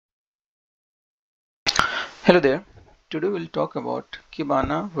Hello there. Today we'll talk about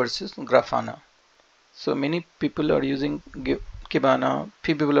Kibana versus Grafana. So many people are using Kibana,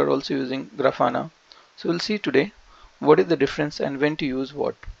 few people are also using Grafana. So we'll see today what is the difference and when to use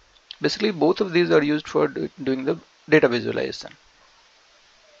what. Basically both of these are used for doing the data visualization.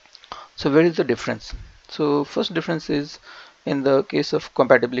 So where is the difference? So first difference is in the case of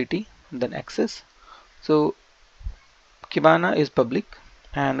compatibility, then access. So Kibana is public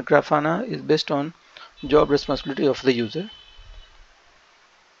and Grafana is based on job responsibility of the user.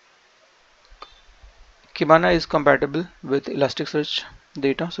 Kibana is compatible with Elasticsearch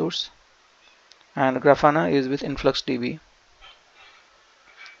data source and Grafana is with InfluxDB.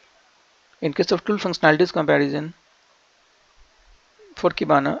 In case of tool functionalities comparison, for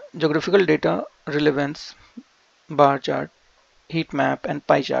Kibana, geographical data relevance, bar chart, heat map and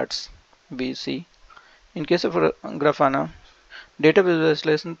pie charts we see. In case of Grafana, data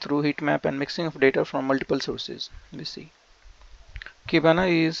visualization through heat map and mixing of data from multiple sources we see. Kibana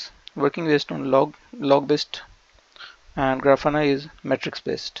is working based on log based and Grafana is metrics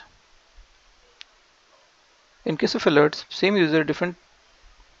based. In case of alerts, same user, different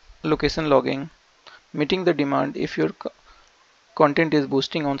location logging, meeting the demand if your content is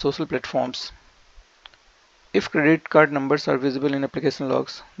boosting on social platforms. If credit card numbers are visible in application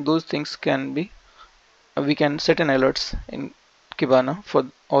logs, those things can be, we can set an alerts in Kibana for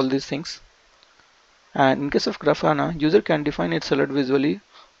all these things. And in case of Grafana, user can define its alert visually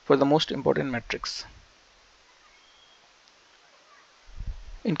for the most important metrics.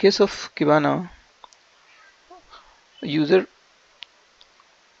 In case of Kibana, user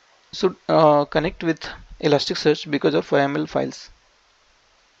should connect with Elasticsearch because of YAML files,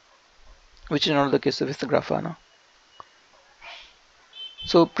 which is not the case with Grafana.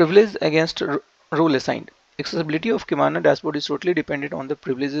 So privilege against role assigned. Accessibility of Kibana dashboard is totally dependent on the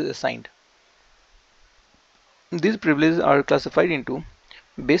privileges assigned. These privileges are classified into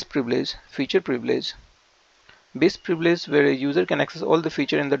base privilege, feature privilege. Base privilege where a user can access all the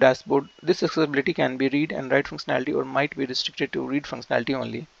feature in the dashboard. This accessibility can be read and write functionality or might be restricted to read functionality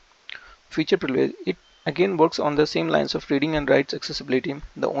only. Feature privilege, it again works on the same lines of reading and writes accessibility.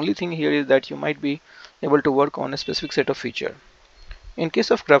 The only thing here is that you might be able to work on a specific set of feature. In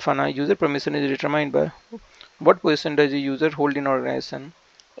case of Grafana, user permission is determined by what position does a user hold in organization,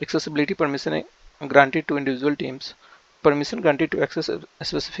 accessibility permission granted to individual teams, permission granted to access a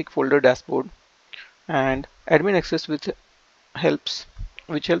specific folder dashboard, and admin access which helps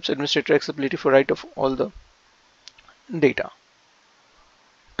administrator accessibility for write of all the data.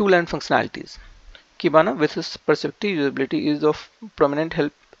 Tool and functionalities. Kibana with its perceptive usability is of prominent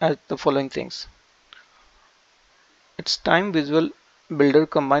help as the following things. Its time visual builder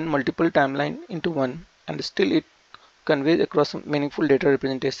combines multiple timelines into one and still it conveys across meaningful data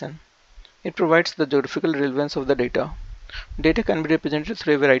representation. It provides the geographical relevance of the data. Data can be represented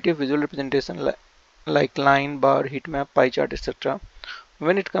through a variety of visual representation like line, bar, heat map, pie chart, etc.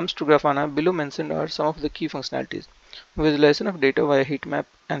 When it comes to Grafana, below mentioned are some of the key functionalities. Visualization of data via heat map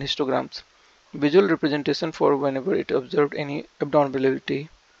and histograms. Visual representation for whenever it observed any abnormality.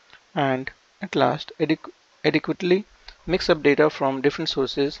 And at last, adequately mix up data from different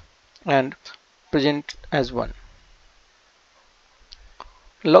sources and present as one.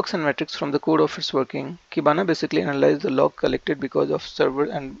 Logs and metrics from the code of its working. Kibana basically analyzes the log collected because of server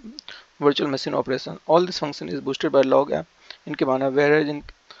and virtual machine operation. All this function is boosted by log app in Kibana,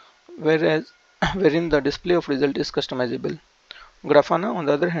 whereas wherein the display of result is customizable. Grafana, on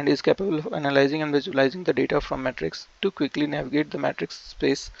the other hand, is capable of analyzing and visualizing the data from metrics. To quickly navigate the matrix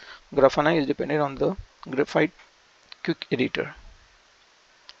space, Grafana is dependent on the Graphite Quick Editor.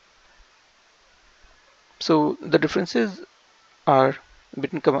 So the differences are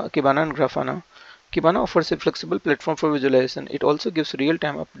between Kibana and Grafana. Kibana offers a flexible platform for visualization. It also gives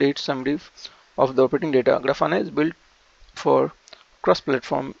real-time update summary of the operating data. Grafana is built for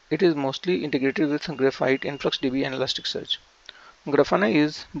cross-platform. It is mostly integrated with Graphite, InfluxDB, and Elasticsearch. Grafana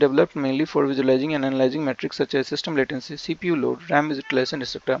is developed mainly for visualizing and analyzing metrics such as system latency, CPU load, RAM utilization,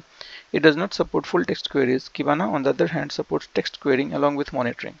 etc. It does not support full text queries. Kibana, on the other hand, supports text querying along with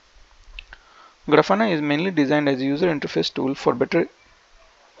monitoring. Grafana is mainly designed as a user interface tool for better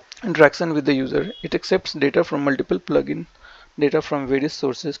interaction with the user. It accepts data from multiple plugin data from various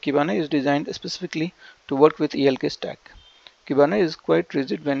sources. Kibana is designed specifically to work with ELK stack. Kibana is quite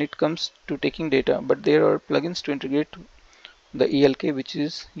rigid when it comes to taking data, but there are plugins to integrate the ELK which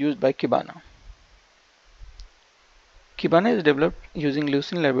is used by Kibana. Kibana is developed using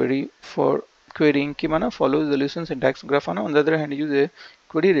Lucene library for querying. Kibana follows the Lucene syntax. Grafana, on the other hand, uses a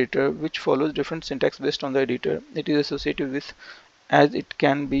query editor which follows different syntax based on the editor it is associated with, as it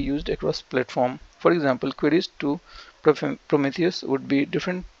can be used across platform. For example, queries to Prometheus would be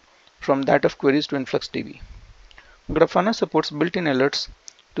different from that of queries to InfluxDB. Grafana supports built-in alerts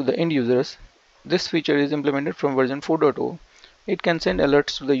to the end users. This feature is implemented from version 4.0. It can send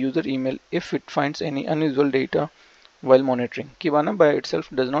alerts to the user email if it finds any unusual data while monitoring. Kibana by itself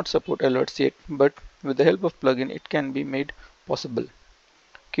does not support alerts yet, but with the help of plugin it can be made possible.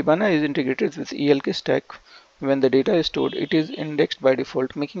 Kibana is integrated with ELK stack. When the data is stored, it is indexed by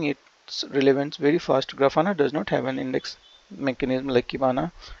default, making its relevance very fast. Grafana does not have an index mechanism like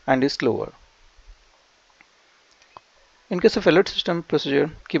Kibana and is slower. In case of alert system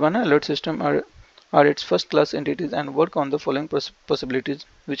procedure, Kibana alert system are its first-class entities and work on the following possibilities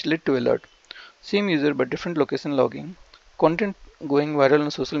which lead to alert. Same user but different location logging, content going viral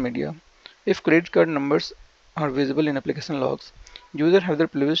on social media. If credit card numbers are visible in application logs, users have the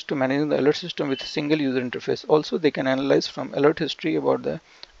privilege to manage the alert system with a single user interface. Also, they can analyze from alert history about the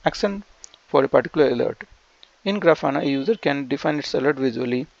action for a particular alert. In Grafana, a user can define its alert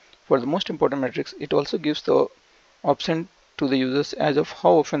visually. For the most important metrics, it also gives the option to the users as of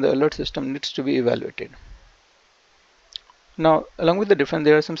how often the alert system needs to be evaluated. Now, along with the difference,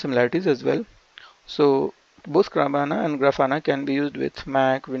 there are some similarities as well. So, both Kibana and Grafana can be used with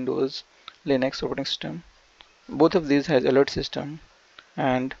Mac, Windows, Linux operating system. Both of these has alert system,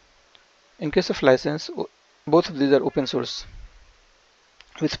 and in case of license, both of these are open source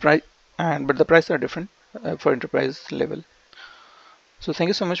with price, but the prices are different for enterprise level. So thank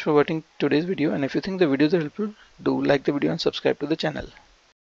you so much for watching today's video, and if you think the videos are helpful, do like the video and subscribe to the channel.